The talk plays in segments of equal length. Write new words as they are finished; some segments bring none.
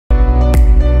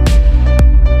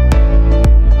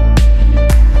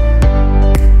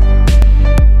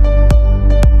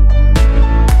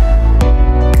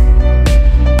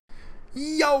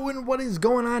what is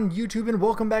going on YouTube, and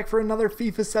welcome back for another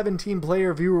FIFA 17 player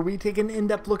review where we take an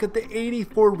in-depth look at the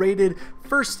 84 rated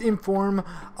first inform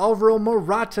Alvaro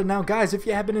Morata. Now guys, if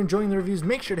you have been enjoying the reviews,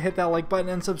 make sure to hit that like button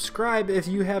and subscribe if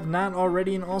you have not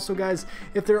already. And also guys,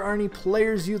 if there are any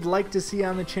players you'd like to see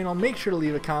on the channel, make sure to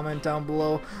leave a comment down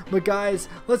below. But guys,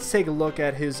 let's take a look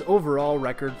at his overall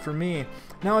record for me.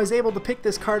 Now, I was able to pick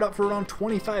this card up for around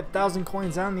 25,000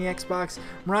 coins on the Xbox.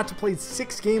 Morata played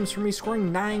 6 games for me,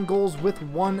 scoring 9 goals with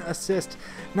 1 assist.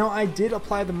 Now, I did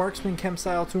apply the marksman chem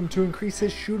style to him to increase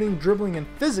his shooting, dribbling, and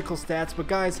physical stats, but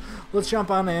guys, let's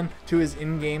jump on in to his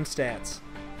in-game stats.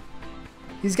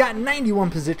 He's got 91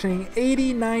 positioning,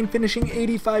 89 finishing,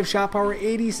 85 shot power,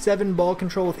 87 ball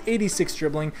control with 86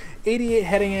 dribbling, 88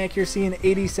 heading accuracy, and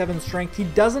 87 strength. He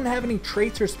doesn't have any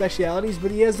traits or specialities, but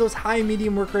he has those high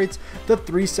medium work rates, the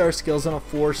 3-star skills, and a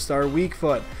 4-star weak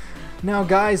foot. Now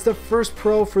guys, the first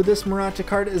pro for this Morata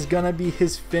card is gonna be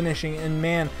his finishing, and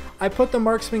man, I put the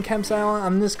marksman chem style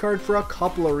on this card for a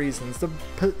couple of reasons.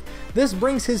 This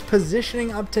brings his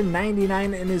positioning up to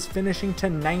 99 and his finishing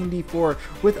to 94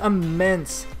 with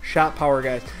immense shot power,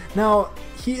 guys. Now,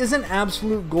 he is an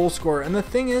absolute goal scorer, and the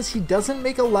thing is, he doesn't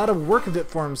make a lot of work of it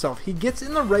for himself. He gets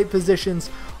in the right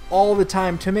positions all the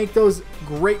time to make those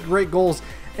great goals,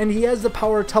 and he has the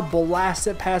power to blast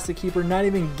it past the keeper, not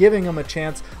even giving him a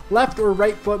chance. Left or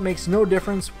right foot makes no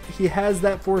difference. He has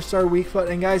that 4-star weak foot,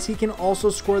 and guys, he can also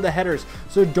score the headers,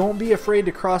 so don't be afraid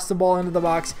to cross the ball into the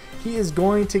box. He is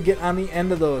going to get on the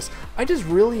end of those. I just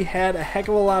really had a heck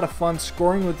of a lot of fun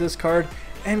scoring with this card,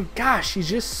 and gosh, he's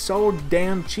just so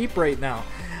damn cheap right now.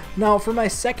 Now, for my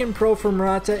second pro for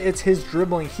Morata, it's his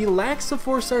dribbling. He lacks the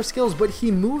 4-star skills, but he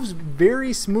moves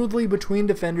very smoothly between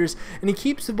defenders, and he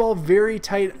keeps the ball very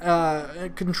tight,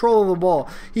 control of the ball.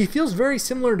 He feels very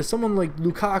similar to someone like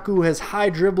Lukaku, who has high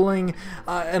dribbling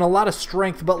and a lot of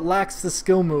strength, but lacks the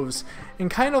skill moves.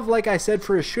 And kind of like I said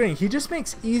for his shooting, he just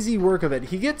makes easy work of it.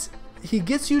 He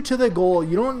gets you to the goal.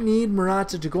 You don't need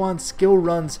Morata to go on skill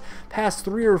runs past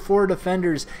 3 or 4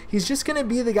 defenders. He's just going to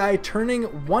be the guy turning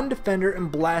one defender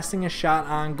and blasting a shot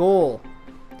on goal.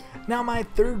 Now, my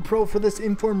third pro for this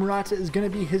inform Morata is going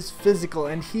to be his physical,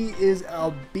 and he is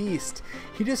a beast.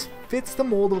 He just fits the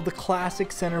mold of the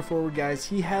classic center forward, guys.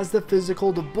 He has the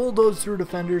physical to bulldoze through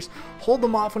defenders, hold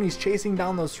them off when he's chasing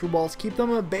down those through balls, keep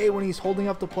them at bay when he's holding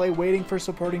up the play, waiting for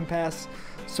supporting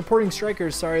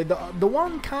strikers. Sorry, the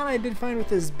one con I did find with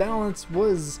his balance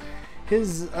was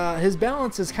his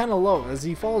balance is kind of low, as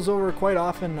he falls over quite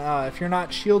often if you're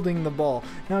not shielding the ball.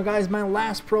 Now guys, my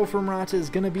last pro for Morata is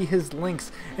going to be his links,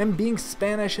 and being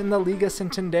Spanish in the Liga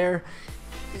Santander,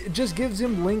 it just gives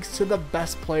him links to the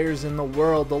best players in the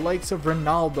world, the likes of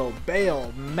Ronaldo,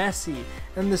 Bale, Messi,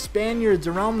 and the Spaniards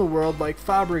around the world like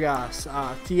Fabregas,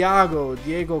 Thiago,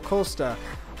 Diego Costa.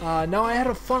 Now, I had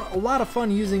a lot of fun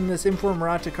using this inform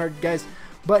Morata card, guys,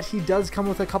 but he does come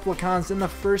with a couple of cons, and the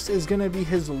first is going to be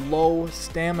his low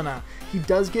stamina. He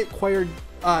does get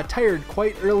tired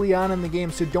quite early on in the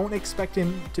game, so don't expect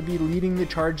him to be leading the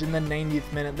charge in the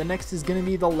 90th minute. The next is going to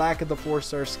be the lack of the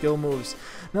 4-star skill moves.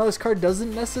 Now, this card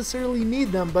doesn't necessarily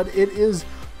need them, but it is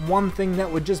one thing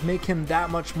that would just make him that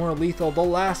much more lethal. The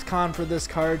last con for this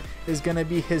card is going to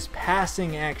be his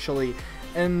passing, actually.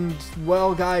 And,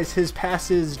 well guys, his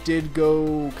passes did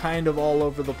go kind of all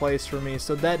over the place for me,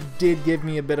 so that did give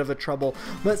me a bit of a trouble.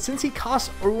 But since he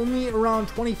costs only around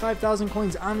 25,000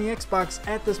 coins on the Xbox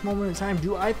at this moment in time,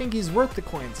 do I think he's worth the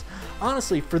coins?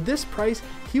 Honestly, for this price,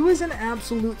 he was an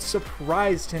absolute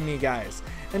surprise to me, guys.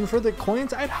 And for the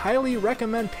coins, I'd highly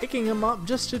recommend picking him up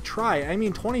just to try. I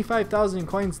mean, 25,000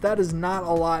 coins, that is not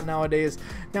a lot nowadays.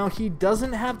 Now, he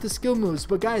doesn't have the skill moves,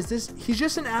 but guys, he's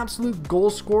just an absolute goal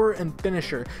scorer and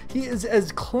finisher. He is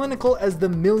as clinical as the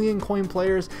million coin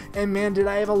players, and man, did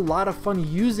I have a lot of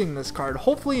fun using this card.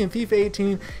 Hopefully in FIFA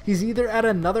 18, he's either at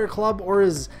another club or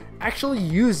is actually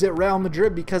used at Real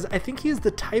Madrid, because I think he's the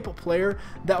type of player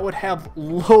that would have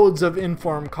loads of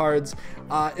inform cards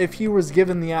if he was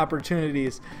given the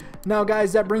opportunities. Now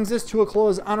guys, that brings us to a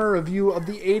close on our review of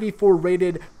the 84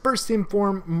 rated first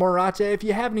inform Morata. If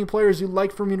you have any players you'd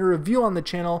like for me to review on the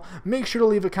channel, make sure to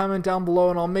leave a comment down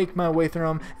below and I'll make my way through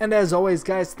them. And as always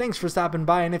guys, thanks for stopping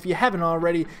by, and if you haven't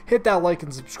already, hit that like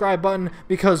and subscribe button,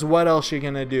 because what else you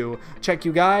gonna do? Check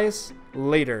you guys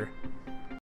later.